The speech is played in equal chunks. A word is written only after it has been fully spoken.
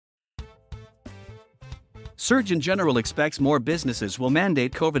Surgeon General expects more businesses will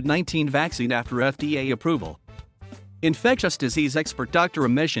mandate COVID-19 vaccine after FDA approval. Infectious disease expert Doctor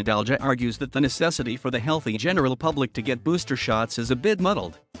Amesh Adalja argues that the necessity for the healthy general public to get booster shots is a bit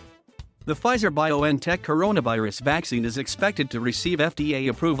muddled. The Pfizer-BioNTech coronavirus vaccine is expected to receive FDA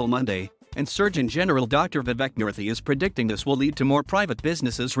approval Monday, and Surgeon General Dr. Vivek Murthy is predicting this will lead to more private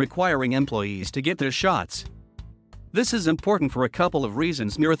businesses requiring employees to get their shots. This is important for a couple of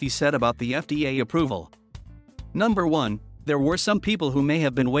reasons, Murthy said about the FDA approval. Number 1, there were some people who may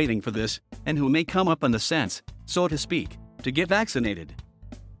have been waiting for this, and who may come up on the sense, so to speak, to get vaccinated.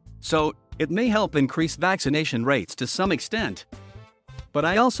 So, it may help increase vaccination rates to some extent. But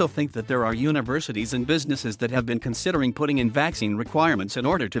I also think that there are universities and businesses that have been considering putting in vaccine requirements in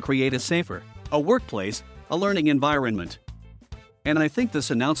order to create a safer, a workplace, a learning environment. And I think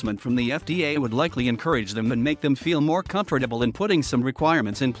this announcement from the FDA would likely encourage them and make them feel more comfortable in putting some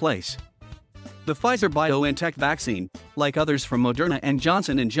requirements in place. The Pfizer-BioNTech vaccine, like others from Moderna and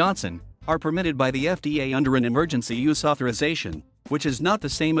Johnson & Johnson, are permitted by the FDA under an emergency use authorization, which is not the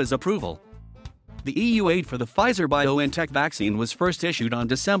same as approval. The EUA for the Pfizer-BioNTech vaccine was first issued on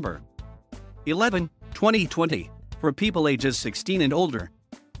December 11, 2020, for people ages 16 and older.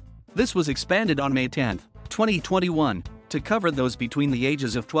 This was expanded on May 10, 2021, to cover those between the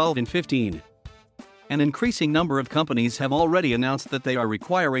ages of 12 and 15. An increasing number of companies have already announced that they are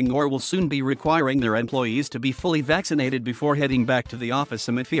requiring or will soon be requiring their employees to be fully vaccinated before heading back to the office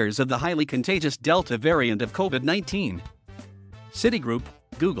amid fears of the highly contagious Delta variant of COVID-19. Citigroup,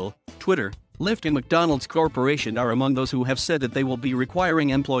 Google, Twitter, Lyft and McDonald's Corporation are among those who have said that they will be requiring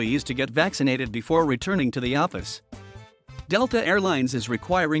employees to get vaccinated before returning to the office. Delta Airlines is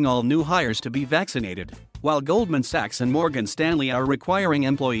requiring all new hires to be vaccinated, while Goldman Sachs and Morgan Stanley are requiring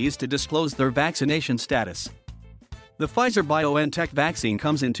employees to disclose their vaccination status. The Pfizer-BioNTech vaccine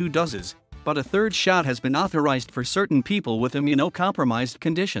comes in 2 doses, but a third shot has been authorized for certain people with immunocompromised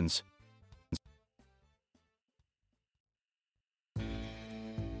conditions.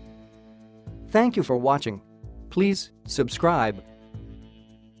 Thank you for watching. Please subscribe